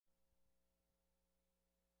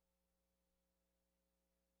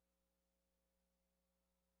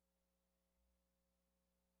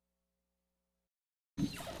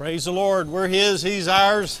Praise the Lord. We're His, He's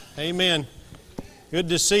ours. Amen. Good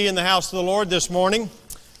to see you in the house of the Lord this morning.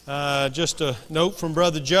 Just a note from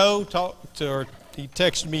Brother Joe. He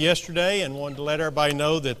texted me yesterday and wanted to let everybody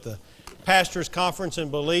know that the Pastors' Conference in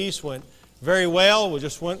Belize went very well. It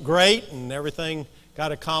just went great, and everything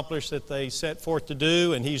got accomplished that they set forth to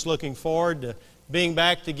do, and he's looking forward to being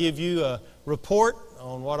back to give you a report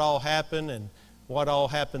on what all happened and what all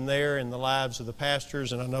happened there in the lives of the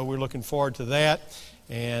pastors, and I know we're looking forward to that.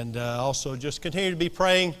 And also just continue to be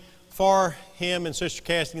praying for him and Sister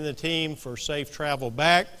Cassie and the team for safe travel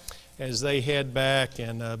back as they head back,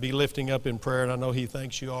 and be lifting up in prayer. And I know he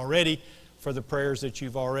thanks you already for the prayers that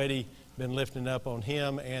you've already been lifting up on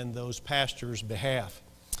him and those pastors' behalf.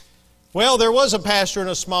 Well, there was a pastor in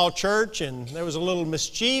a small church, and there was a little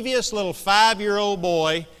mischievous little 5-year-old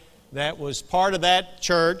boy that was part of that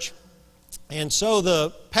church. And so the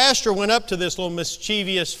pastor went up to this little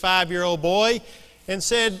mischievous 5-year-old boy and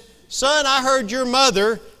said, "Son, I heard your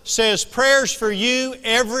mother says prayers for you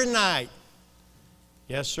every night."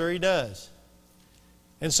 "Yes, sir," he does.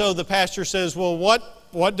 And so the pastor says, "Well,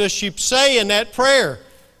 what does she say in that prayer?"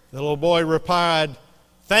 The little boy replied,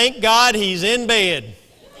 "Thank God he's in bed."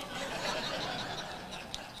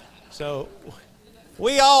 So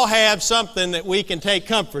we all have something that we can take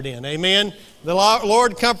comfort in, amen? The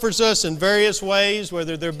Lord comforts us in various ways,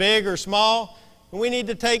 whether they're big or small, and we need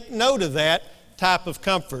to take note of that type of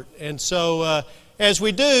comfort. And so as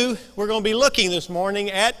we do, we're going to be looking this morning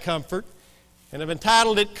at comfort, and I've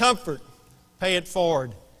entitled it Comfort, Pay It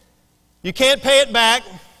Forward. You can't pay it back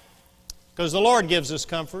because the Lord gives us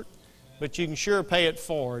comfort, but you can sure pay it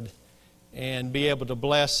forward and be able to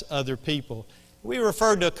bless other people. We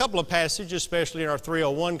referred to a couple of passages, especially in our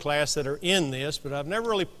 301 class, that are in this, but I've never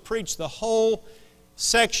really preached the whole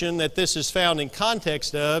section that this is found in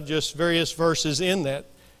context of, just various verses in that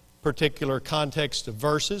particular context of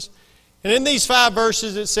verses. And in these 5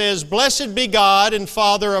 verses it says, "Blessed be God and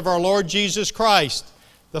Father of our Lord Jesus Christ,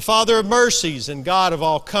 the Father of mercies and God of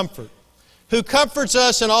all comfort, who comforts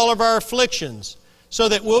us in all of our afflictions, so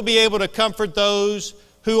that we'll be able to comfort those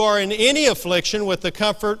who are in any affliction with the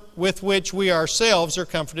comfort with which we ourselves are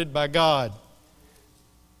comforted by God.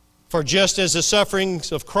 For just as the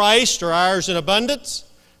sufferings of Christ are ours in abundance,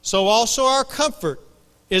 so also our comfort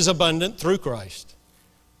is abundant through Christ.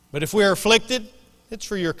 But if we are afflicted, it's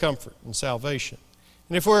for your comfort and salvation.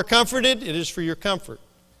 And if we are comforted, it is for your comfort,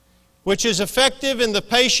 which is effective in the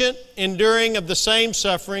patient enduring of the same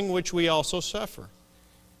suffering which we also suffer.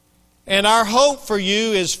 And our hope for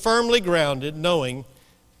you is firmly grounded, knowing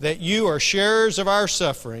that you are sharers of our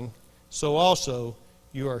suffering, so also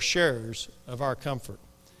you are sharers of our comfort."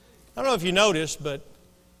 I don't know if you noticed, but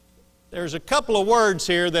there's a couple of words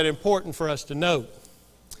here that are important for us to note.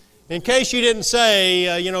 In case you didn't say,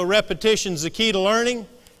 repetition's the key to learning,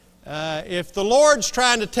 if the Lord's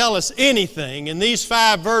trying to tell us anything in these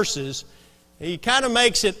 5 verses, He kind of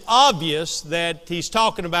makes it obvious that He's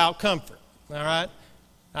talking about comfort, all right?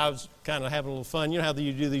 I was kind of having a little fun. You know how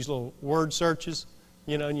you do these little word searches,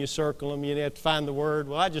 and you circle them, you have to find the word.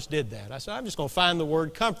 Well, I just did that. I said, I'm just going to find the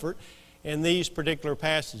word comfort in these particular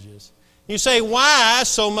passages. You say, why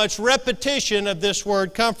so much repetition of this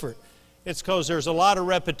word comfort? It's because there's a lot of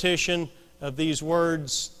repetition of these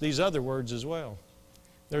words, these other words as well.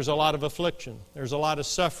 There's a lot of affliction. There's a lot of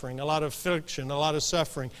suffering, a lot of affliction, a lot of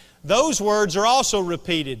suffering. Those words are also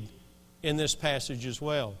repeated in this passage as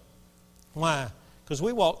well. Why? Because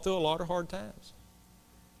we walk through a lot of hard times.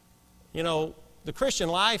 The Christian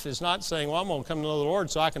life is not saying, well, I'm going to come to know the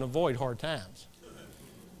Lord so I can avoid hard times.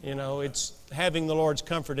 It's having the Lord's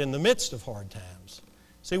comfort in the midst of hard times.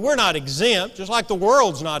 See, we're not exempt, just like the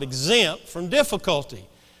world's not exempt from difficulty.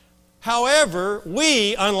 However,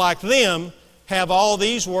 we, unlike them, have all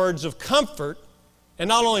these words of comfort, and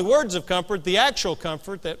not only words of comfort, the actual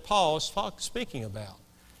comfort that Paul is speaking about.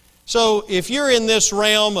 So if you're in this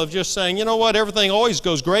realm of just saying, you know what, everything always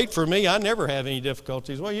goes great for me, I never have any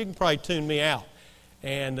difficulties, well, you can probably tune me out.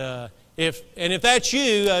 And if that's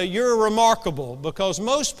you, you're remarkable, because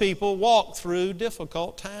most people walk through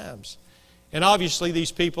difficult times. And obviously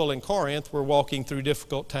these people in Corinth were walking through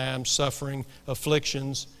difficult times, suffering,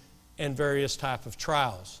 afflictions, and various types of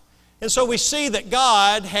trials. And so we see that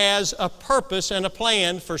God has a purpose and a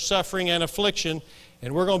plan for suffering and affliction,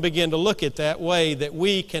 and we're going to begin to look at that way that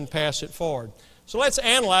we can pass it forward. So let's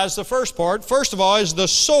analyze the first part. First of all is the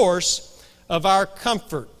source of our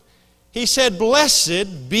comfort. He said,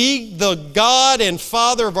 "Blessed be the God and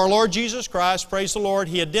Father of our Lord Jesus Christ." Praise the Lord.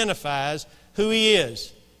 He identifies who He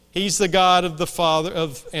is. He's the God of the Father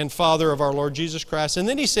and Father of our Lord Jesus Christ. And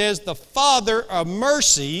then He says, the Father of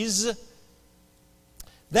mercies.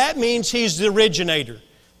 That means He's the originator.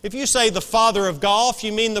 If you say the father of golf,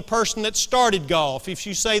 you mean the person that started golf. If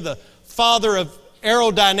you say the father of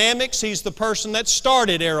aerodynamics, he's the person that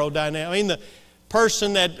started aerodynamics. I mean, the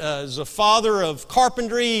person that is a father of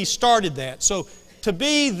carpentry, he started that. So to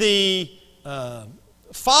be the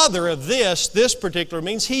father of this particular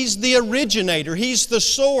means he's the originator. He's the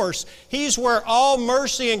source. He's where all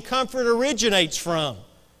mercy and comfort originates from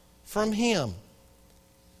Him.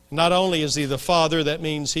 Not only is He the Father, that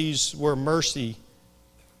means He's where mercy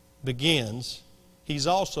begins. He's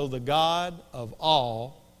also the God of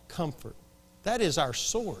all comfort. That is our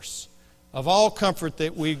source of all comfort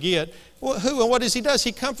that we get. Who and what does He do?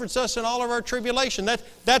 He comforts us in all of our tribulation.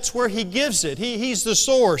 That's where He gives it. He's the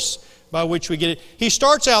source by which we get it. He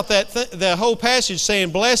starts out the whole passage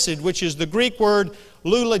saying blessed, which is the Greek word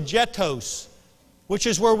eulogetos, which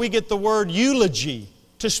is where we get the word eulogy,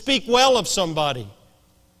 to speak well of somebody.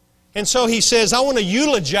 And so he says, I want to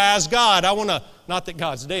eulogize God. Not that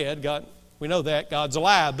God's dead, we know that, God's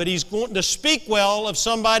alive, but he's wanting to speak well of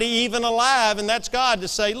somebody even alive, and that's God, to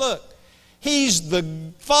say, look, He's the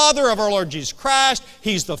Father of our Lord Jesus Christ,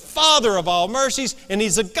 He's the Father of all mercies, and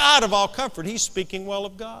He's the God of all comfort. He's speaking well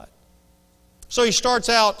of God. So he starts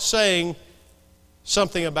out saying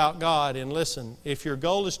something about God, and listen, if your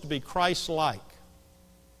goal is to be Christ-like,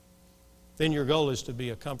 then your goal is to be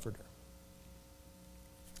a comforter.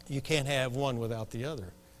 You can't have one without the other,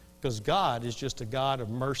 because God is just a God of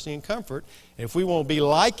mercy and comfort. And if we want to be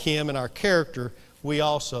like Him in our character, we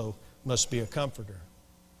also must be a comforter.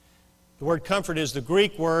 The word comfort is the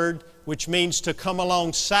Greek word which means to come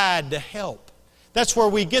alongside, to help. That's where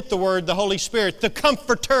we get the word, the Holy Spirit, the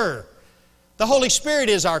Comforter. The Holy Spirit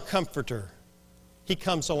is our comforter. He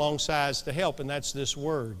comes alongside to help, and that's this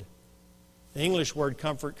word. The English word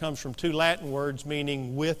comfort comes from two Latin words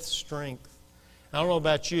meaning with strength. I don't know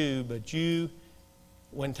about you, but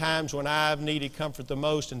when times when I've needed comfort the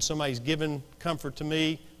most and somebody's given comfort to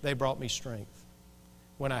me, they brought me strength.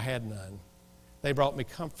 When I had none, they brought me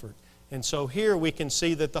comfort. And so here we can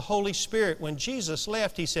see that the Holy Spirit, when Jesus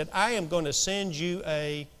left, He said, I am going to send you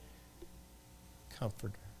a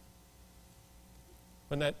comforter.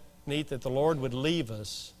 Wasn't that neat that the Lord would leave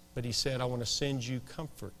us, but He said, I want to send you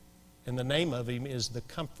comfort. And the name of Him is the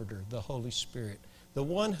Comforter, the Holy Spirit. The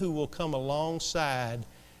one who will come alongside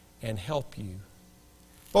and help you.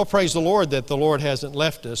 Well, praise the Lord that the Lord hasn't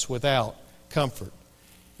left us without comfort.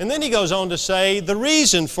 And then He goes on to say the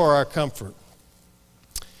reason for our comfort.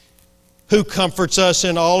 Who comforts us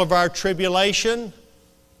in all of our tribulation,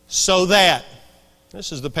 so that.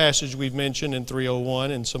 This is the passage we've mentioned in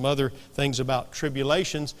 301 and some other things about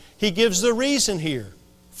tribulations. He gives the reason here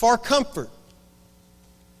for comfort.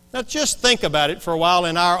 Now just think about it for a while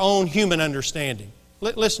in our own human understanding.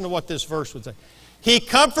 Listen to what this verse would say. He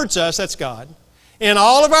comforts us, that's God, in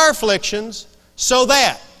all of our afflictions, so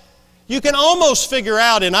that. You can almost figure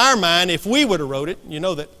out in our mind, if we would have wrote it, you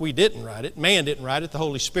know that we didn't write it, man didn't write it, the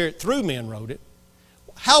Holy Spirit through men wrote it.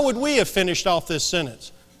 How would we have finished off this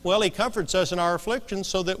sentence? Well, He comforts us in our afflictions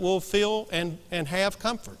so that we'll feel and have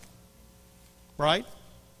comfort. Right?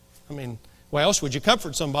 I mean, why else would you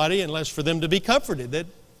comfort somebody unless for them to be comforted? That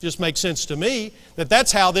just makes sense to me, that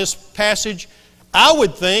that's how this passage, I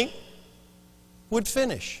would think, would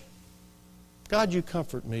finish. God, you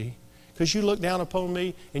comfort me, because you look down upon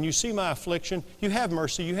me and you see my affliction, you have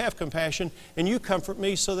mercy, you have compassion, and you comfort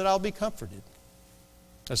me so that I'll be comforted.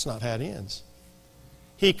 That's not how it ends.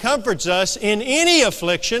 He comforts us in any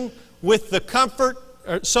affliction with the comfort,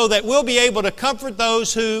 so that we'll be able to comfort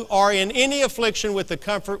those who are in any affliction with the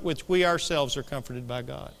comfort which we ourselves are comforted by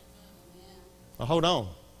God. Now hold on.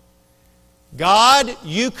 God,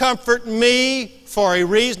 you comfort me for a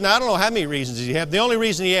reason. Now, I don't know how many reasons He has. The only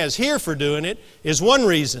reason He has here for doing it is one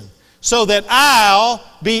reason. So that I'll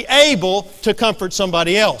be able to comfort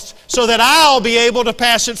somebody else. So that I'll be able to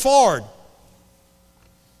pass it forward.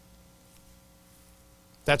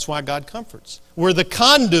 That's why God comforts. We're the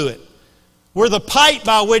conduit. We're the pipe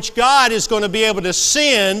by which God is going to be able to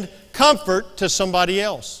send comfort to somebody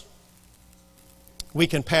else. We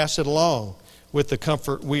can pass it along with the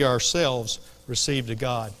comfort we ourselves receive to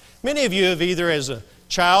God. Many of you have either as a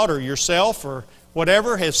child or yourself or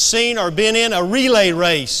whatever have seen or been in a relay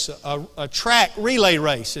race, a track relay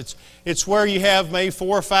race. It's where you have maybe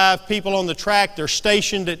 4 or 5 people on the track. They're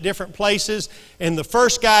stationed at different places, and the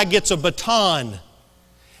first guy gets a baton.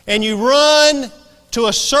 And you run to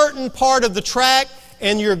a certain part of the track,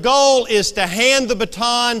 and your goal is to hand the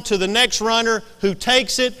baton to the next runner who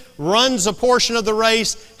takes it, runs a portion of the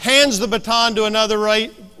race, hands the baton to another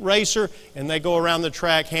racer, and they go around the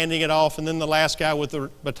track handing it off, and then the last guy with the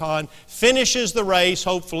baton finishes the race,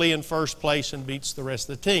 hopefully in first place, and beats the rest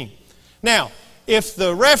of the team. Now, if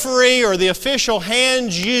the referee or the official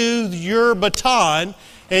hands you your baton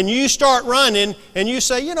and you start running and you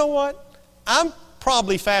say, you know what, I'm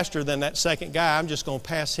probably faster than that second guy, I'm just going to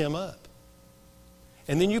pass him up.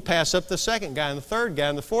 And then you pass up the second guy and the third guy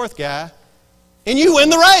and the fourth guy, and you win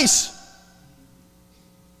the race.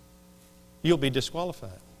 You'll be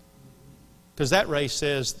disqualified. Because that race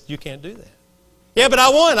says you can't do that. Yeah, but I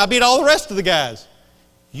won. I beat all the rest of the guys.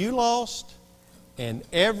 You lost, and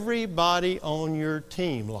everybody on your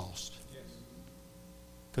team lost.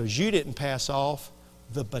 Because you didn't pass off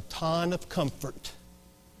the baton of comfort.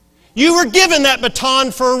 You were given that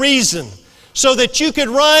baton for a reason, so that you could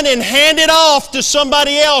run and hand it off to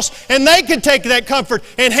somebody else, and they could take that comfort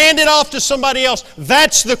and hand it off to somebody else.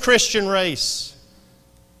 That's the Christian race.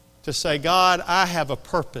 To say, God, I have a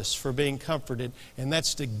purpose for being comforted, and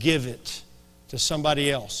that's to give it to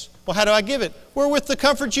somebody else. Well, how do I give it? Well, with the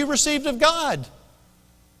comfort you received of God.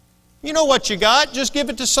 You know what you got, just give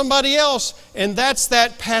it to somebody else, and that's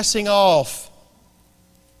that passing off.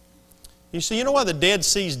 You see, you know why the Dead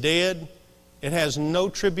Sea's dead? It has no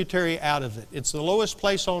tributary out of it. It's the lowest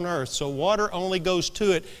place on earth, so water only goes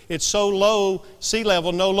to it. It's so low, sea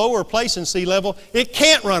level, no lower place in sea level, it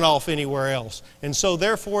can't run off anywhere else. And so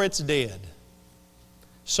therefore it's dead.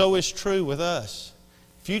 So is true with us.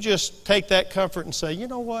 If you just take that comfort and say, you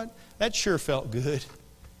know what, that sure felt good.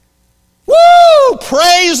 Woo!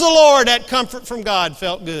 Praise the Lord, that comfort from God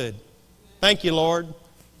felt good. Thank you, Lord.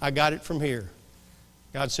 I got it from here.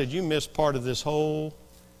 God said, you missed part of this whole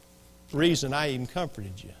reason I even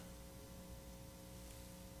comforted you.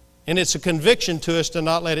 And it's a conviction to us to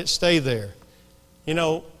not let it stay there. You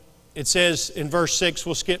know, it says in verse 6,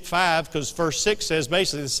 we'll skip 5 because verse 6 says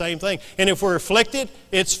basically the same thing. And if we're afflicted,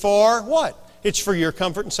 it's for what? It's for your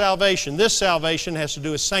comfort and salvation. This salvation has to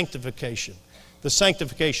do with sanctification. The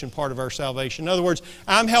sanctification part of our salvation. In other words,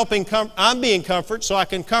 I'm being comfort so I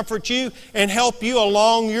can comfort you and help you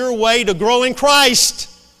along your way to grow in Christ.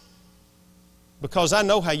 Because I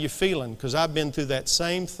know how you're feeling, because I've been through that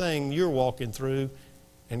same thing you're walking through,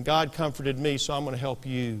 and God comforted me, so I'm going to help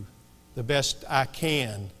you the best I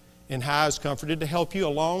can in how I was comforted to help you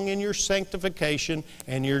along in your sanctification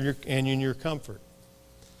and in your comfort.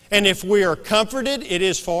 And if we are comforted,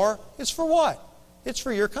 it's for what? It's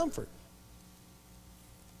for your comfort.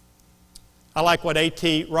 I like what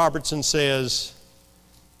A.T. Robertson says.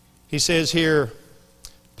 He says here,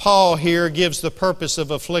 Paul here gives the purpose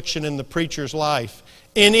of affliction in the preacher's life,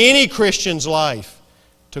 in any Christian's life,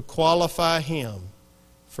 to qualify him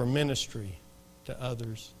for ministry to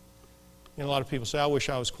others. You know, a lot of people say, I wish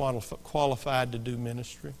I was qualified to do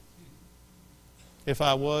ministry. If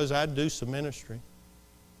I was, I'd do some ministry.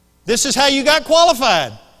 This is how you got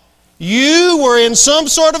qualified. You were in some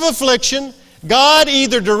sort of affliction. God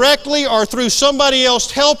either directly or through somebody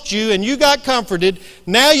else helped you and you got comforted.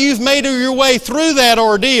 Now you've made your way through that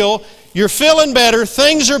ordeal. You're feeling better.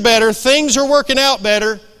 Things are working out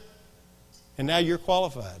better. And now you're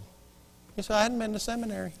qualified. You say, I hadn't been to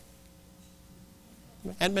seminary.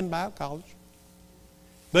 I hadn't been to Bible college.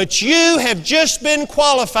 But you have just been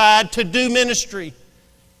qualified to do ministry.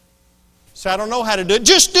 So I don't know how to do it.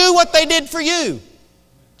 Just do what they did for you.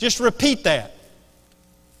 Just repeat that.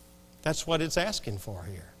 That's what it's asking for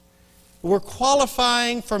here. We're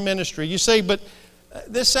qualifying for ministry. You say, but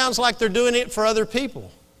this sounds like they're doing it for other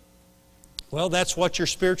people. Well, that's what your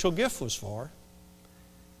spiritual gift was for.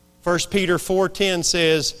 1 Peter 4:10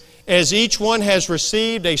 says, as each one has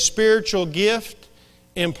received a spiritual gift,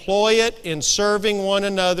 employ it in serving one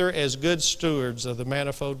another as good stewards of the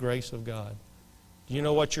manifold grace of God. Do you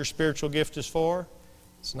know what your spiritual gift is for?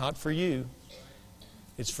 It's not for you.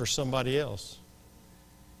 It's for somebody else.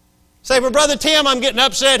 Say, but Brother Tim, I'm getting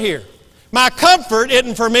upset here. My comfort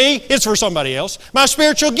isn't for me, it's for somebody else. My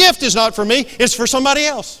spiritual gift is not for me, it's for somebody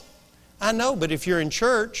else. I know, but if you're in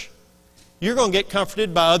church, you're going to get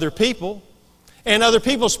comforted by other people, and other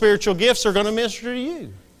people's spiritual gifts are going to minister to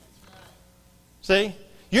you. See?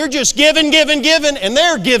 You're just giving, and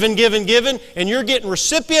they're giving, and you're getting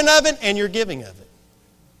recipient of it, and you're giving of it.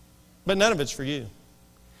 But none of it's for you.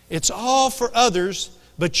 It's all for others,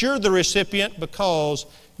 but you're the recipient because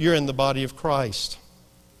you're in the body of Christ.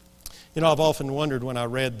 You know, I've often wondered when I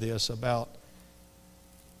read this about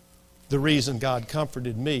the reason God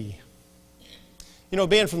comforted me. You know,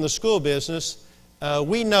 being from the school business,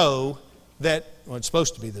 we know that, well, it's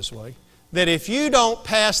supposed to be this way, that if you don't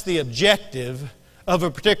pass the objective of a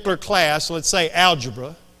particular class, let's say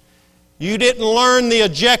algebra, you didn't learn the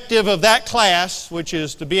objective of that class, which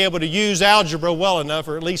is to be able to use algebra well enough,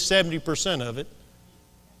 or at least 70% of it,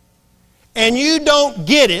 and you don't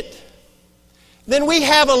get it, then we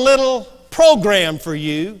have a little program for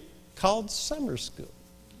you called summer school.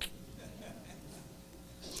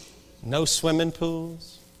 No swimming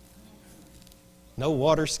pools, no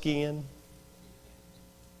water skiing,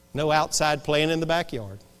 no outside playing in the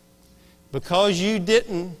backyard. Because you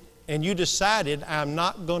didn't and you decided, I'm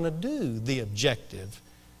not going to do the objective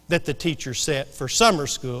that the teacher set for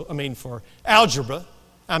for algebra.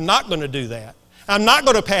 I'm not going to do that. I'm not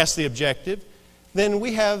going to pass the objective. Then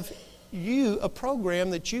we have a program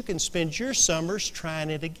that you can spend your summers trying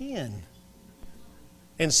it again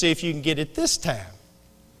and see if you can get it this time.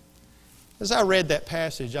 As I read that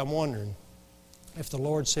passage, I'm wondering if the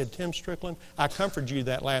Lord said, Tim Strickland, I comforted you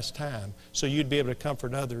that last time so you'd be able to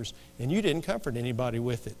comfort others, and you didn't comfort anybody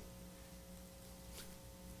with it.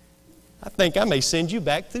 I think I may send you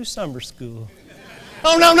back through summer school.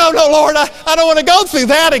 Oh, no, Lord, I don't want to go through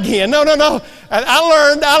that again. No.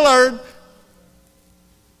 I learned.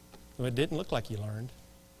 Well, it didn't look like you learned.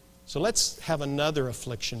 So let's have another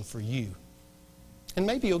affliction for you. And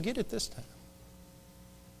maybe you'll get it this time.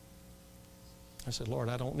 I said, Lord,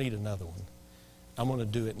 I don't need another one. I'm going to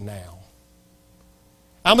do it now.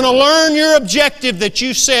 I'm going to learn your objective that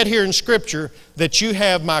you said here in Scripture, that you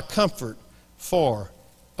have my comfort for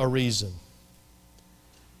a reason.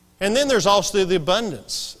 And then there's also the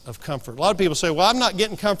abundance of comfort. A lot of people say, well, I'm not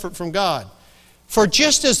getting comfort from God. For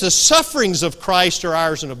just as the sufferings of Christ are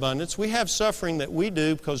ours in abundance, we have suffering that we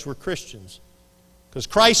do because we're Christians. Because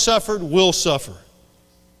Christ suffered, we'll suffer.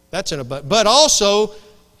 That's an abundance. But also,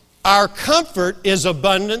 our comfort is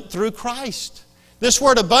abundant through Christ. This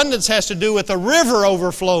word abundance has to do with a river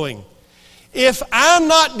overflowing. If I'm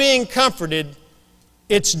not being comforted,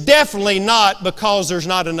 it's definitely not because there's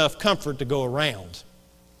not enough comfort to go around.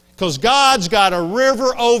 Because God's got a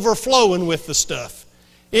river overflowing with the stuff.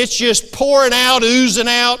 It's just pouring out, oozing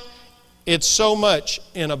out. It's so much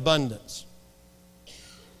in abundance.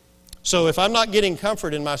 So if I'm not getting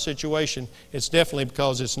comfort in my situation, it's definitely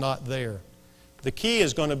because it's not there. The key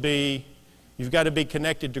is going to be, you've got to be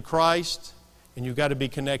connected to Christ, and you've got to be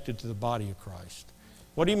connected to the body of Christ.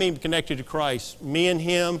 What do you mean connected to Christ? Me and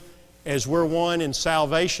Him as we're one in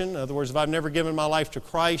salvation. In other words, if I've never given my life to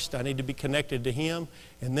Christ, I need to be connected to Him.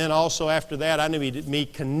 And then also after that, I need to be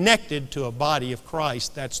connected to a body of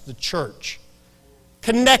Christ. That's the church.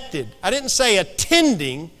 Connected. I didn't say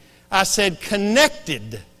attending. I said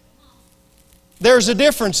connected. There's a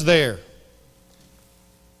difference there.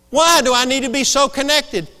 Why do I need to be so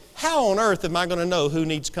connected? How on earth am I going to know who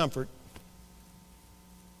needs comfort?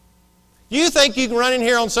 Do you think you can run in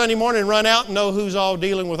here on Sunday morning and run out and know who's all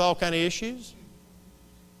dealing with all kind of issues?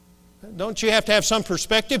 Don't you have to have some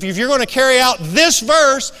perspective? If you're going to carry out this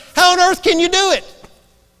verse, how on earth can you do it?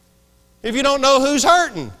 If you don't know who's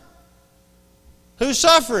hurting, who's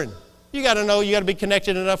suffering, you got to know, you got to be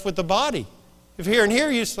connected enough with the body. If here and here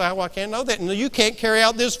you say, well, I can't know that. And you can't carry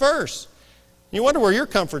out this verse. You wonder where your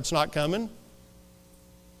comfort's not coming.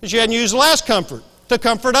 Because you hadn't used the last comfort to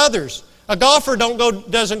comfort others. A golfer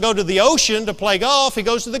doesn't go to the ocean to play golf. He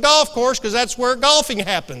goes to the golf course because that's where golfing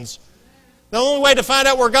happens. The only way to find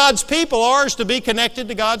out where God's people are is to be connected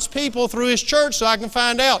to God's people through His church so I can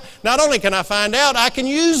find out. Not only can I find out, I can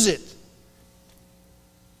use it.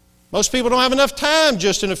 Most people don't have enough time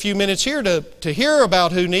just in a few minutes here to hear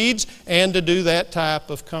about who needs and to do that type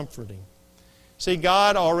of comforting. See,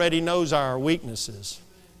 God already knows our weaknesses,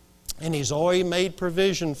 and He's already made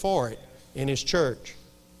provision for it in His church.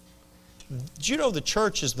 Did you know the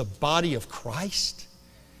church is the body of Christ?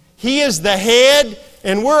 He is the head,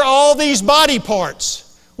 and we're all these body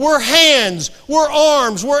parts. We're hands, we're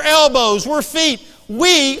arms, we're elbows, we're feet.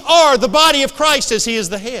 We are the body of Christ as He is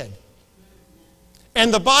the head.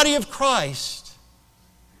 And the body of Christ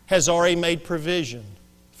has already made provision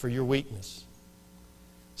for your weakness.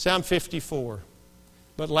 See, I'm 54.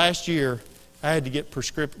 But last year, I had to get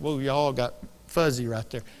prescriptions. Well, y'all got fuzzy right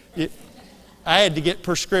there. I had to get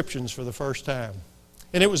prescriptions for the first time.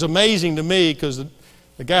 And it was amazing to me because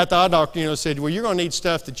the guy at the eye doctor, said, well, you're going to need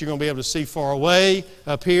stuff that you're going to be able to see far away,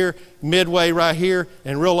 up here, midway right here,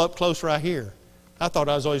 and real up close right here. I thought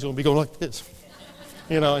I was always going to be going like this.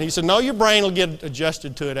 And he said, no, your brain will get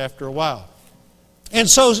adjusted to it after a while. And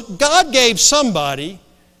so God gave somebody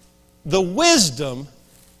the wisdom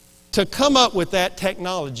to come up with that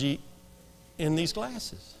technology in these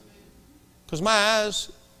glasses. Because my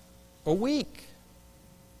eyes are weak.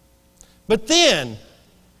 But then,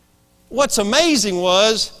 what's amazing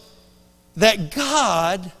was that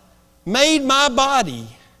God made my body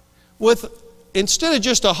with, instead of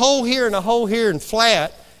just a hole here and a hole here and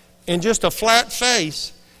flat, and just a flat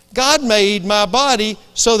face, God made my body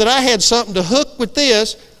so that I had something to hook with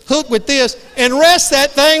this, and rest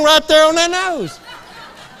that thing right there on that nose.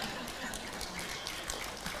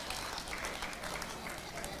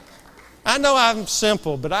 I know I'm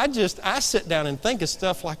simple, but I sit down and think of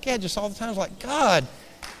stuff like that just all the time. It's like, God,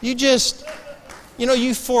 you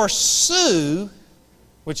foresee,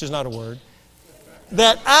 which is not a word,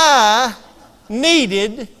 that I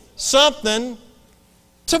needed something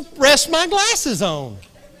to rest my glasses on.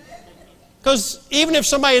 Because even if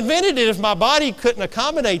somebody invented it, if my body couldn't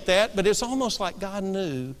accommodate that, but it's almost like God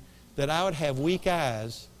knew that I would have weak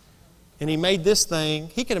eyes. And He made this thing,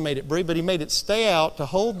 He could have made it breathe, but He made it stay out to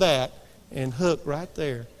hold that and hook right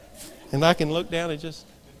there. And I can look down and just,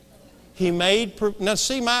 now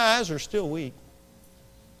see, my eyes are still weak.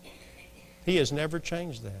 He has never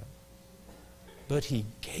changed that. But He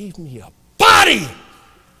gave me a body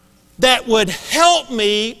that would help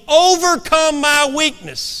me overcome my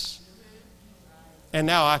weakness. And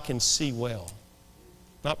now I can see well.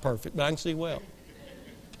 Not perfect, but I can see well.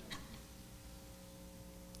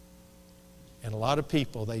 And a lot of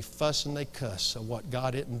people, they fuss and they cuss at what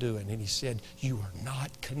God isn't doing. And He said, you are not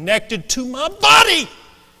connected to my body.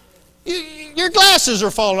 Your glasses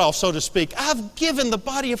are falling off, so to speak. I've given the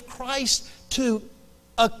body of Christ to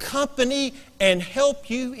accompany and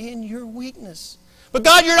help you in your weakness. But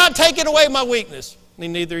God, you're not taking away my weakness.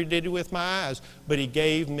 And neither did He with my eyes. But He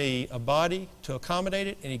gave me a body to accommodate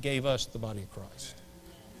it, and He gave us the body of Christ.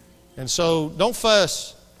 And so don't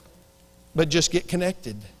fuss, but just get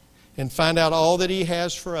connected and find out all that He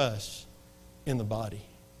has for us in the body.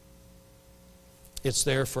 It's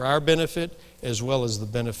there for our benefit as well as the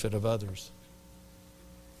benefit of others.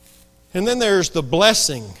 And then there's the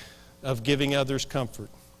blessing of giving others comfort.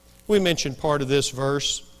 We mentioned part of this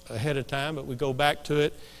verse ahead of time, but we go back to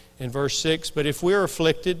it in verse 6. But if we are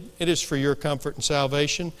afflicted, it is for your comfort and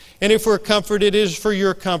salvation. And if we're comforted, it is for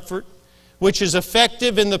your comfort, which is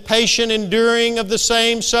effective in the patient enduring of the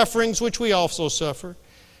same sufferings which we also suffer.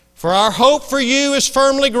 For our hope for you is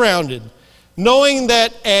firmly grounded, knowing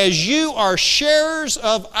that as you are sharers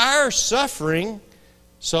of our suffering,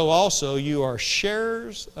 so also you are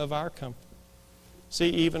sharers of our comfort. See,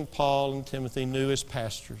 even Paul and Timothy knew as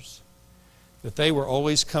pastors that they were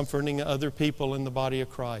always comforting other people in the body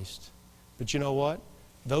of Christ. But you know what?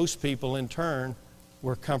 Those people in turn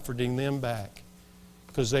were comforting them back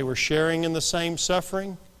because they were sharing in the same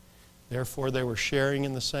suffering, therefore they were sharing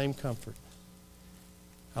in the same comfort.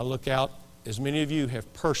 I look out, as many of you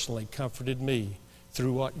have personally comforted me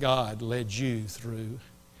through what God led you through.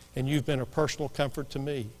 And you've been a personal comfort to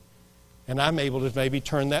me. And I'm able to maybe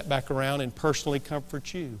turn that back around and personally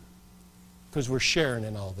comfort you. Because we're sharing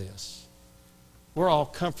in all this. We're all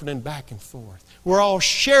comforting back and forth. We're all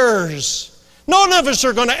sharers. None of us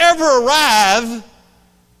are going to ever arrive.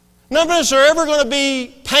 None of us are ever going to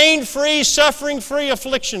be pain-free, suffering-free,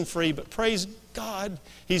 affliction-free. But praise God,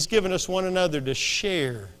 He's given us one another to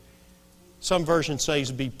share. Some versions say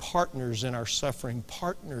be partners in our suffering,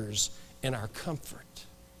 partners in our comfort.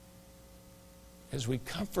 As we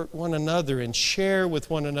comfort one another and share with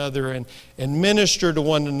one another and minister to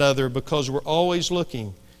one another, because we're always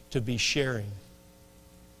looking to be sharing.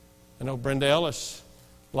 I know Brenda Ellis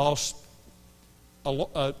lost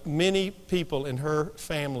many people in her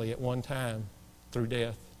family at one time through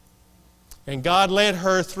death. And God led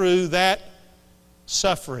her through that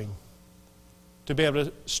suffering to be able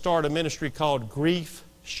to start a ministry called Grief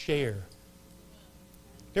Share.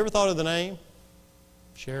 You ever thought of the name?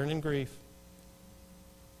 Sharing in grief.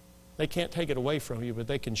 They can't take it away from you, but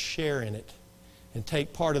they can share in it and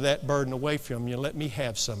take part of that burden away from you and let me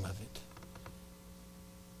have some of it.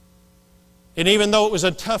 And even though it was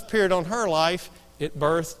a tough period on her life, it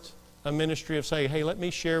birthed a ministry of saying, hey, let me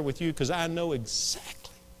share with you because I know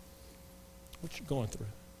exactly what you're going through.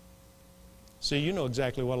 See, you know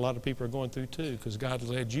exactly what a lot of people are going through too, because God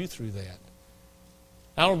led you through that.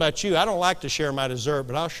 I don't know about you, I don't like to share my dessert,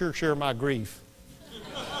 but I'll sure share my grief.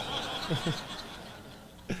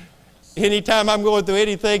 Anytime I'm going through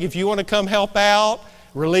anything, if you want to come help out,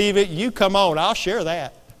 relieve it, you come on, I'll share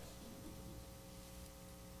that.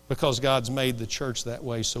 Because God's made the church that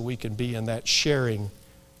way so we can be in that sharing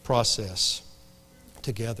process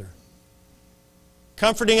together.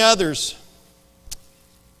 Comforting others.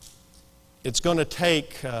 It's going to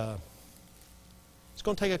take a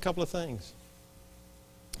couple of things.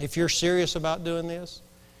 If you're serious about doing this,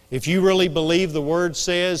 if you really believe the Word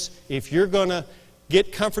says, if you're going to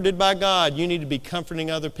get comforted by God, you need to be comforting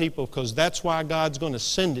other people because that's why God's going to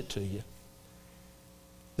send it to you.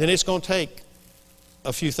 Then it's going to take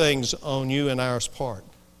a few things on you and ours part.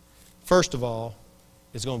 First of all,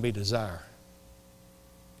 it's going to be desire.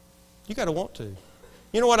 You got to want to.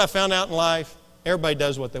 You know what I found out in life? Everybody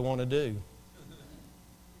does what they want to do.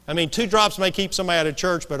 I mean, 2 drops may keep somebody out of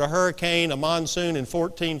church, but a hurricane, a monsoon, and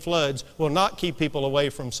 14 floods will not keep people away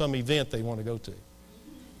from some event they want to go to.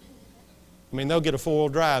 I mean, they'll get a 4-wheel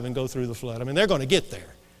drive and go through the flood. I mean, they're going to get there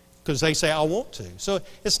because they say, I want to. So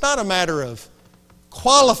it's not a matter of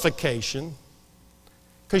qualification,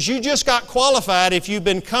 because you just got qualified if you've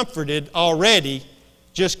been comforted already.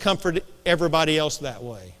 Just comfort everybody else that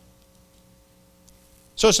way.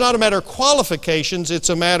 So it's not a matter of qualifications, it's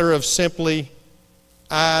a matter of simply,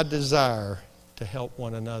 I desire to help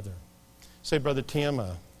one another. Say, Brother Tim,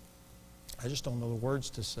 I just don't know the words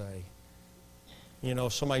to say. You know,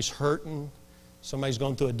 if somebody's hurting, somebody's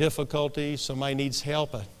going through a difficulty, somebody needs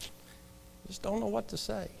help, I just don't know what to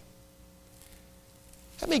say.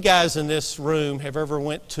 How many guys in this room have ever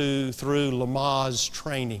went through Lamaze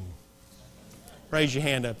training? Raise your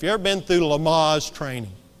hand up. Have you ever been through Lamaze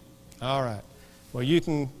training? All right. Well, you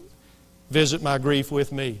can visit my grief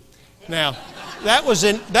with me. Now, that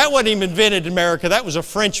wasn't even invented in America. That was a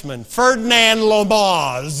Frenchman, Ferdinand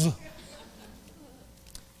Lamaze.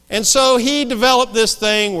 And so he developed this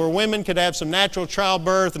thing where women could have some natural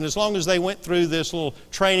childbirth, and as long as they went through this little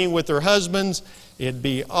training with their husbands, it'd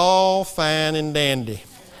be all fine and dandy.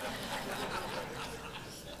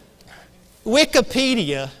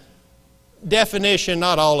 Wikipedia definition,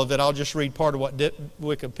 not all of it, I'll just read part of what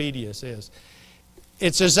Wikipedia says.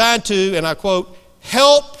 It's designed to, and I quote,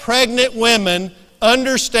 help pregnant women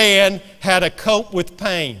understand how to cope with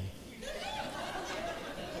pain.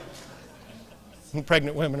 And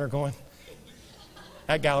pregnant women are going,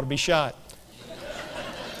 that guy ought to be shot.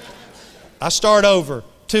 I start over.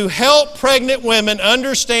 To help pregnant women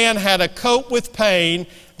understand how to cope with pain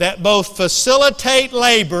that both facilitate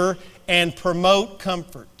labor and promote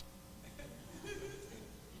comfort.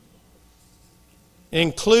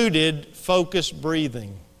 Included focused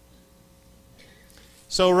breathing.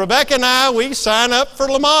 So Rebecca and I, we signed up for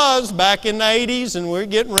Lamaze back in the 80s, and we're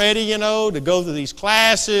getting ready, you know, to go through these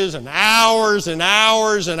classes and hours and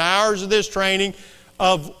hours and hours of this training,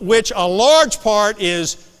 of which a large part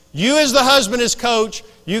is you as the husband as coach,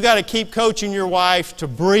 you got to keep coaching your wife to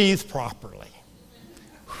breathe properly.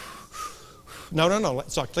 No,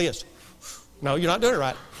 it's like this. No, you're not doing it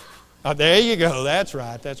right. Oh, there you go. That's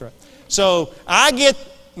right. So I get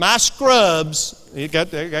my scrubs. You got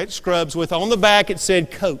scrubs with on the back it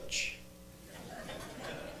said coach.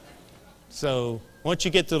 So once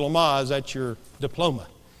you get to Lamaze, that's your diploma.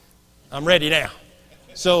 I'm ready now.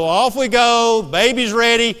 So off we go. Baby's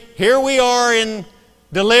ready. Here we are in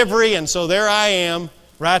delivery, and so there I am,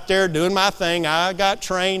 right there doing my thing. I got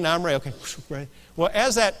trained. I'm ready. Okay, ready. Well,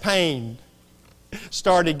 as that pain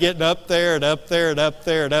started getting up there and up there and up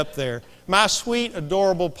there and up there, my sweet,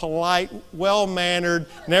 adorable, polite, well-mannered,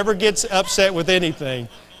 never gets upset with anything,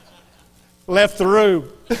 left the room.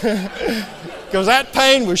 Because that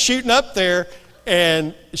pain was shooting up there,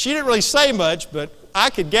 and she didn't really say much, but I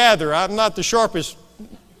could gather. I'm not the sharpest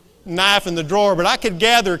knife in the drawer, but I could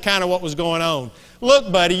gather kind of what was going on.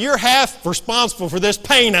 Look, buddy, you're half responsible for this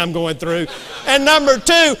pain I'm going through. And number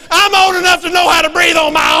 2, I'm old enough to know how to breathe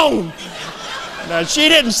on my own. Now, she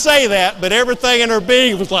didn't say that, but everything in her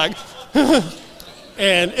being was like,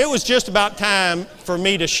 and it was just about time for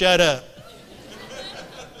me to shut up.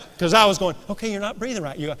 Because I was going, okay, you're not breathing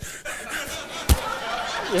right. You go,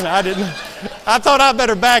 you know, I thought I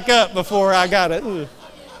better back up before I got it.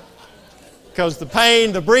 Because the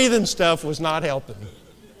pain, the breathing stuff was not helping.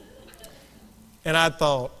 And I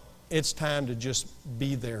thought, it's time to just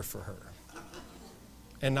be there for her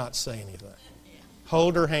and not say anything.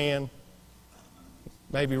 Hold her hand,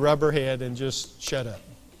 maybe rub her head, and just shut up.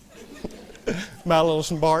 My little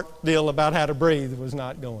smart deal about how to breathe was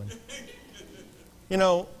not going. You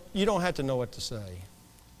know, you don't have to know what to say,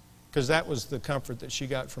 because that was the comfort that she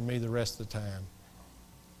got from me the rest of the time.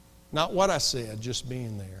 Not what I said, just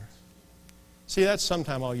being there. See, that's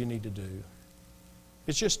sometimes all you need to do.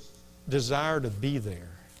 It's just desire to be there.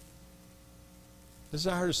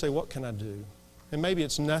 Desire to say, what can I do? And maybe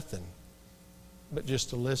it's nothing, but just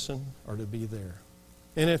to listen or to be there.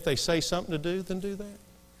 And if they say something to do, then do that.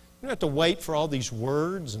 You don't have to wait for all these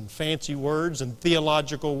words and fancy words and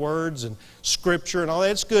theological words and scripture and all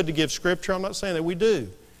that. It's good to give scripture. I'm not saying that we do.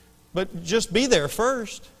 But just be there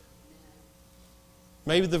first.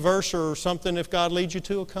 Maybe the verse or something, if God leads you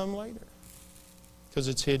to, will come later, because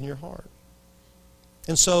it's hid in your heart.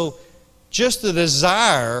 And so just the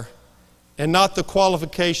desire and not the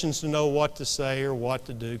qualifications to know what to say or what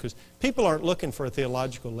to do, because people aren't looking for a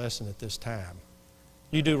theological lesson at this time.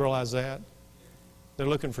 You do realize that? They're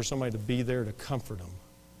looking for somebody to be there to comfort them.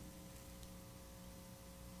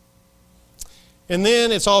 And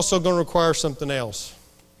then it's also going to require something else.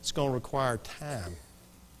 It's going to require time.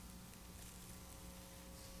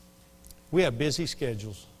 We have busy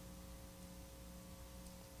schedules.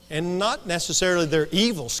 And not necessarily they're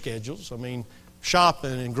evil schedules. I mean,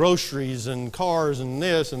 shopping and groceries and cars and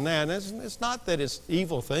this and that. And it's not that it's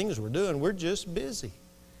evil things we're doing. We're just busy.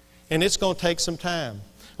 And it's going to take some time.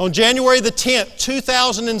 On January the 10th,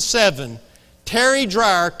 2007, Terry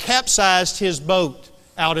Dreyer capsized his boat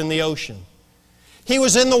out in the ocean. He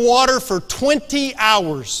was in the water for 20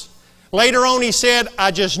 hours. Later on he said,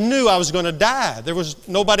 I just knew I was going to die. There was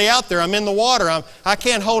nobody out there. I'm in the water. I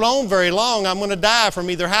can't hold on very long. I'm going to die from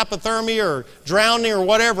either hypothermia or drowning or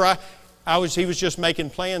whatever. He was just making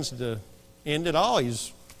plans to end it all.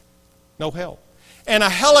 He's no help. And a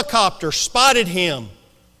helicopter spotted him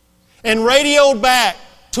and radioed back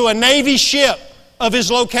to a Navy ship of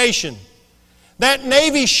his location. That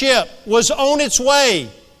Navy ship was on its way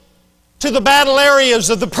to the battle areas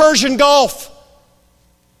of the Persian Gulf.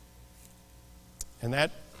 And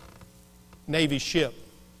that Navy ship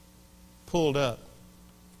pulled up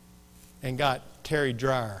and got Terry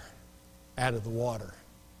Dreyer out of the water.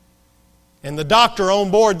 And the doctor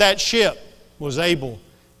on board that ship was able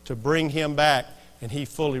to bring him back, and he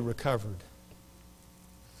fully recovered.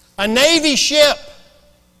 A Navy ship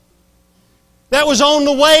that was on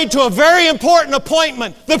the way to a very important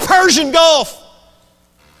appointment, the Persian Gulf.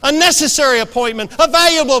 A necessary appointment, a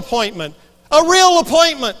valuable appointment, a real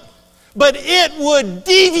appointment. But it would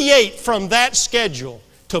deviate from that schedule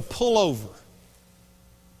to pull over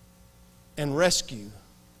and rescue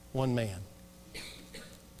one man.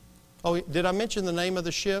 Oh, did I mention the name of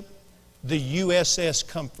the ship? The USS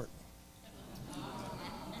Comfort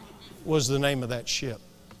was the name of that ship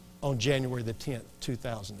on January the 10th,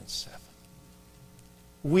 2007.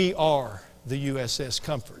 We are the USS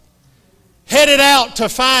Comfort, headed out to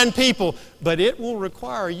find people, but it will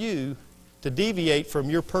require you to deviate from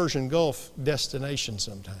your Persian Gulf destination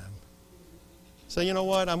sometime. So you know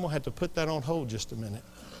what? I'm going to have to put that on hold just a minute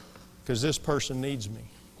because this person needs me.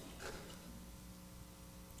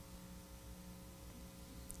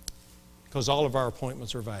 Because all of our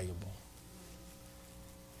appointments are valuable.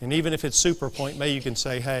 And even if it's super appointment, maybe you can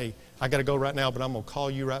say, hey, I got to go right now, but I'm going to call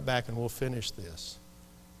you right back and we'll finish this.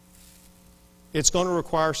 It's going to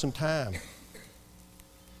require some time.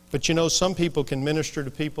 But you know, some people can minister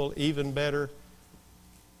to people even better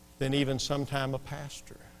than even sometime a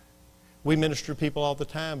pastor. We minister to people all the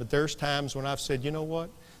time, but there's times when I've said, you know what?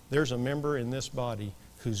 There's a member in this body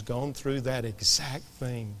who's gone through that exact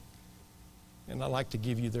thing, and I'd like to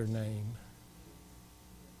give you their name.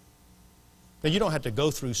 Now, you don't have to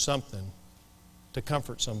go through something to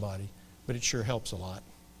comfort somebody, but it sure helps a lot.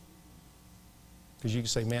 Because you can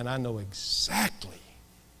say, man, I know exactly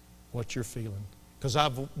what you're feeling. Because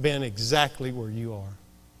I've been exactly where you are.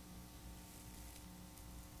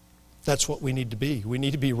 That's what we need to be. We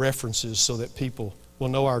need to be references so that people will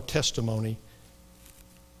know our testimony.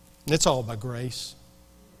 And it's all by grace.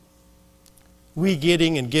 We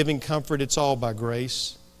getting and giving comfort, it's all by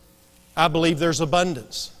grace. I believe there's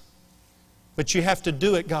abundance. But you have to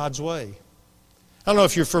do it God's way. I don't know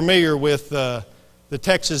if you're familiar with the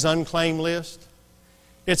Texas Unclaimed List.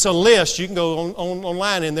 It's a list. You can go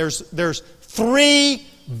online and there's $3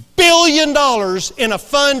 billion in a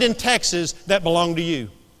fund in Texas that belong to you,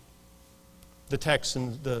 the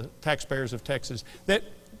taxpayers of Texas. That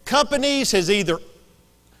companies has either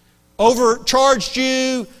overcharged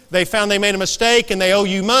you, they found they made a mistake and they owe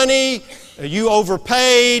you money, you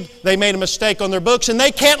overpaid, they made a mistake on their books, and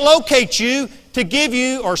they can't locate you to give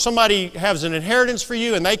you, or somebody has an inheritance for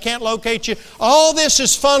you and they can't locate you. All this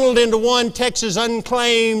is funneled into one Texas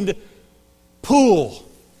unclaimed pool.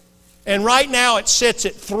 And right now it sits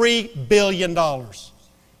at $3 billion.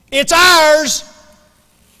 It's ours.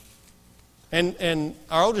 And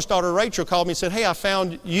our oldest daughter Rachel called me and said, hey, I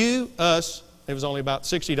found us, it was only about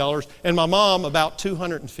 $60, and my mom about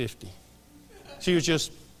 $250. She was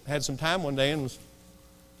just, had some time one day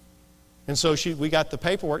and so we got the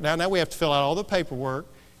paperwork. Now we have to fill out all the paperwork,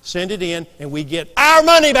 send it in, and we get our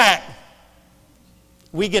money back.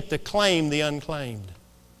 We get to claim the unclaimed.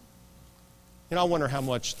 You know, I wonder how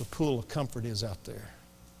much the pool of comfort is out there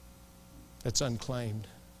that's unclaimed.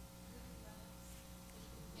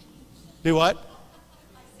 Do what?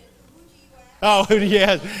 Oh,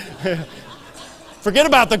 yeah. Forget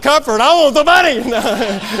about the comfort. I want the money.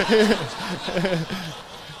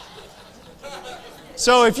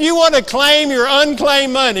 So if you want to claim your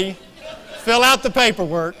unclaimed money, fill out the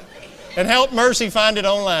paperwork and help Mercy find it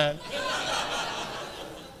online.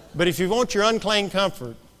 But if you want your unclaimed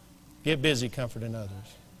comfort, get busy comforting others.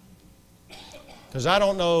 Because I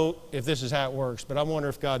don't know if this is how it works, but I wonder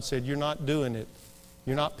if God said, you're not doing it.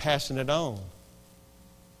 You're not passing it on.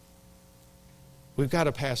 We've got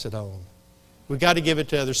to pass it on. We've got to give it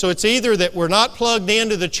to others. So it's either that we're not plugged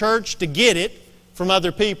into the church to get it from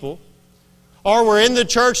other people, or we're in the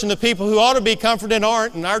church and the people who ought to be comforted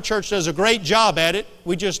aren't, and our church does a great job at it.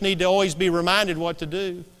 We just need to always be reminded what to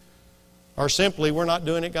do. Or simply, we're not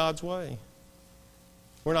doing it God's way.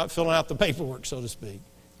 We're not filling out the paperwork, so to speak.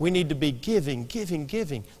 We need to be giving, giving,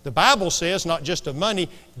 giving. The Bible says, not just of money,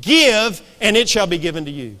 give and it shall be given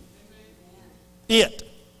to you. It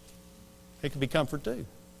could be comfort too.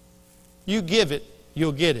 You give it,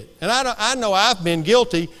 you'll get it. And I know I've been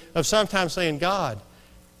guilty of sometimes saying, God,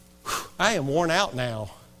 I am worn out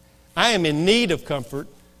now. I am in need of comfort.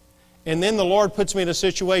 And then the Lord puts me in a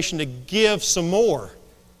situation to give some more.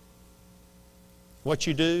 What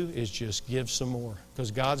you do is just give some more,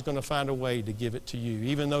 because God's going to find a way to give it to you.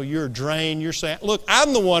 Even though you're drained, you're saying, look,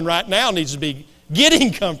 I'm the one right now needs to be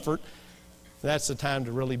getting comfort. That's the time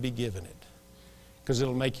to really be giving it, because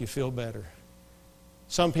it'll make you feel better.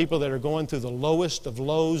 Some people that are going through the lowest of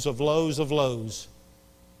lows of lows of lows,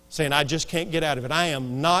 saying, I just can't get out of it. I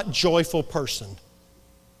am not a joyful person.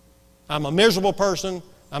 I'm a miserable person.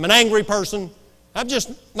 I'm an angry person. I'm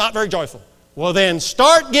just not very joyful. Well, then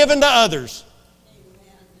start giving to others.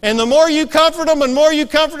 And the more you comfort them, and more you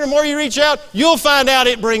comfort them, the more you reach out, you'll find out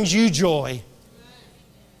it brings you joy.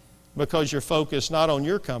 Because you're focused not on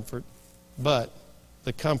your comfort, but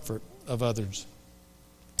the comfort of others.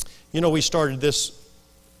 You know, we started this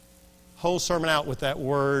whole sermon out with that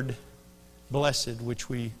word, blessed, which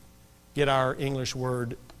we get our English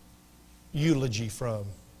word eulogy from.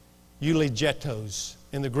 Eulogetos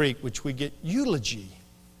in the Greek, which we get eulogy.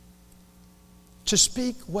 To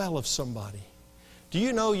speak well of somebody. Do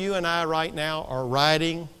you know you and I right now are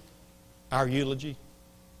writing our eulogy?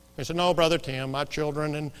 They said, no, Brother Tim, my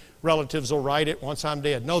children and relatives will write it once I'm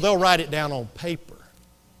dead. No, they'll write it down on paper.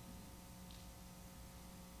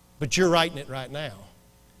 But you're writing it right now.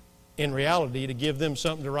 In reality, to give them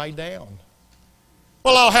something to write down.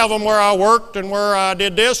 Well, I'll have them where I worked and where I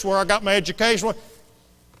did this, where I got my education.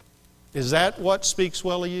 Is that what speaks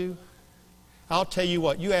well of you? I'll tell you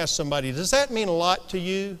what, you ask somebody, does that mean a lot to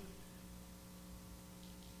you?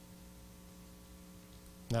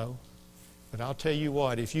 No. But I'll tell you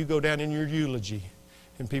what, if you go down in your eulogy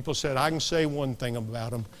and people said, I can say one thing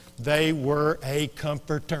about them, they were a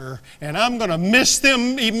comforter. And I'm going to miss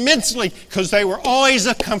them immensely because they were always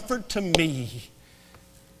a comfort to me.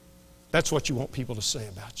 That's what you want people to say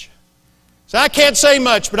about you. So I can't say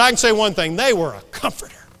much, but I can say one thing. They were a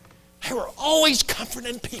comforter. They were always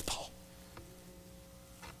comforting people.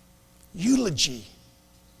 Eulogy.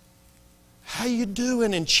 How you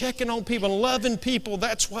doing, and checking on people and loving people.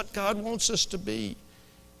 That's what God wants us to be.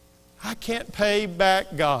 I can't pay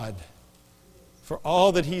back God for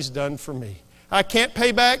all that He's done for me. I can't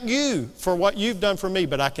pay back you for what you've done for me,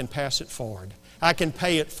 but I can pass it forward. I can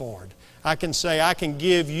pay it forward. I can say I can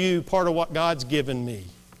give you part of what God's given me.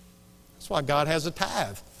 That's why God has a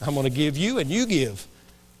tithe. I'm going to give you and you give.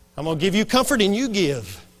 I'm going to give you comfort and you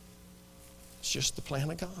give. It's just the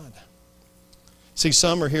plan of God. See,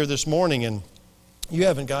 some are here this morning and you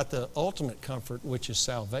haven't got the ultimate comfort, which is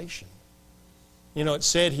salvation. You know, it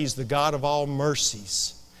said He's the God of all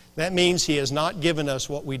mercies. That means He has not given us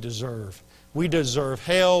what we deserve. We deserve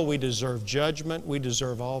hell, we deserve judgment, we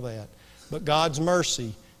deserve all that. But God's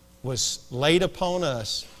mercy was laid upon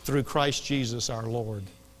us through Christ Jesus our Lord.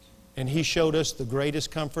 And He showed us the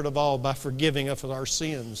greatest comfort of all by forgiving us of our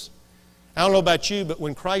sins. I don't know about you, but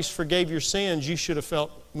when Christ forgave your sins, you should have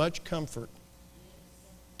felt much comfort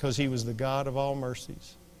because He was the God of all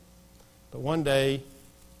mercies. But one day,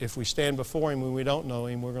 if we stand before Him when we don't know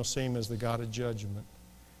Him, we're going to see Him as the God of judgment,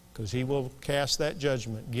 because He will cast that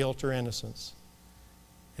judgment, guilt or innocence.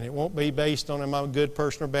 And it won't be based on am I a good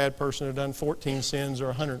person or bad person who done 14 sins or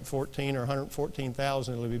 114 or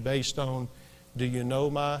 114,000. It'll be based on, do you know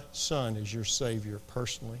my Son as your Savior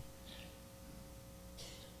personally?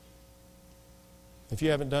 If you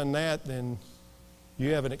haven't done that, then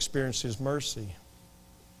you haven't experienced His mercy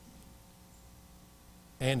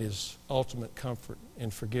and His ultimate comfort in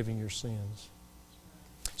forgiving your sins.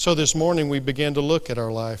 So this morning we begin to look at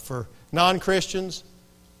our life for non-Christians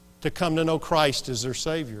to come to know Christ as their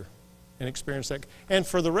Savior and experience that. And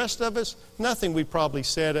for the rest of us, nothing we probably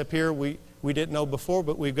said up here we didn't know before,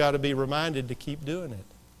 but we've got to be reminded to keep doing it.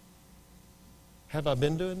 Have I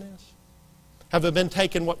been doing this? Have I been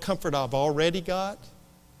taking what comfort I've already got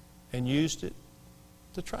and used it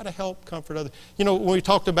to try to help comfort others? You know, when we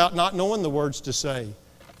talked about not knowing the words to say,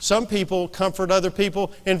 some people comfort other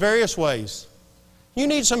people in various ways. You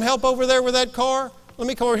need some help over there with that car? Let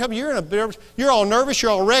me come over and help you. You're all nervous, you're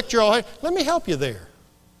all wrecked, let me help you there.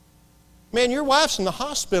 Man, your wife's in the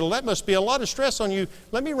hospital. That must be a lot of stress on you.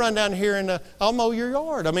 Let me run down here and I'll mow your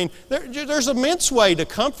yard. I mean, there's an immense way to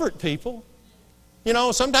comfort people. You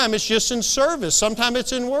know, sometimes it's just in service. Sometimes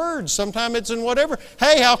it's in words. Sometimes it's in whatever.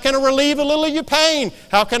 Hey, how can I relieve a little of your pain?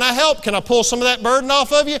 How can I help? Can I pull some of that burden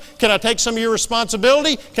off of you? Can I take some of your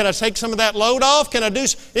responsibility? Can I take some of that load off? Can I do?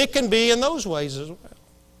 It can be in those ways as well.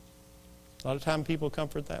 A lot of time people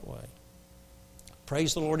comfort that way.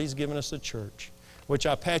 Praise the Lord, He's given us a church, which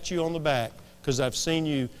I pat you on the back because I've seen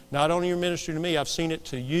you, not only your ministry to me, I've seen it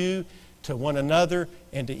to you, to one another,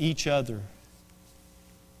 and to each other.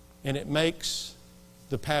 And it makes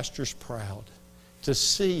the pastors proud to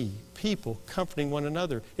see people comforting one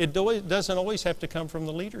another. It doesn't always have to come from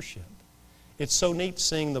the leadership. It's so neat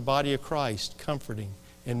seeing the body of Christ comforting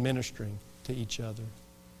and ministering to each other.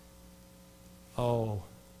 Oh,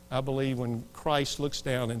 I believe when Christ looks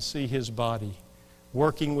down and sees His body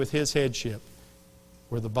working with His headship,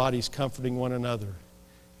 where the body's comforting one another,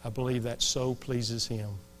 I believe that so pleases Him.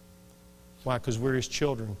 Why? Because we're His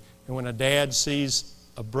children. And when a dad sees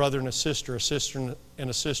a brother and a sister and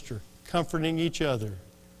a sister comforting each other,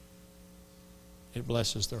 it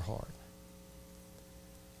blesses their heart.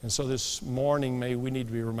 And so this morning, may we need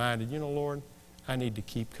to be reminded, you know, Lord, I need to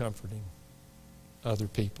keep comforting other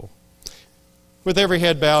people. With every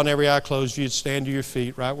head bowed and every eye closed, you'd stand to your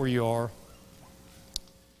feet right where you are.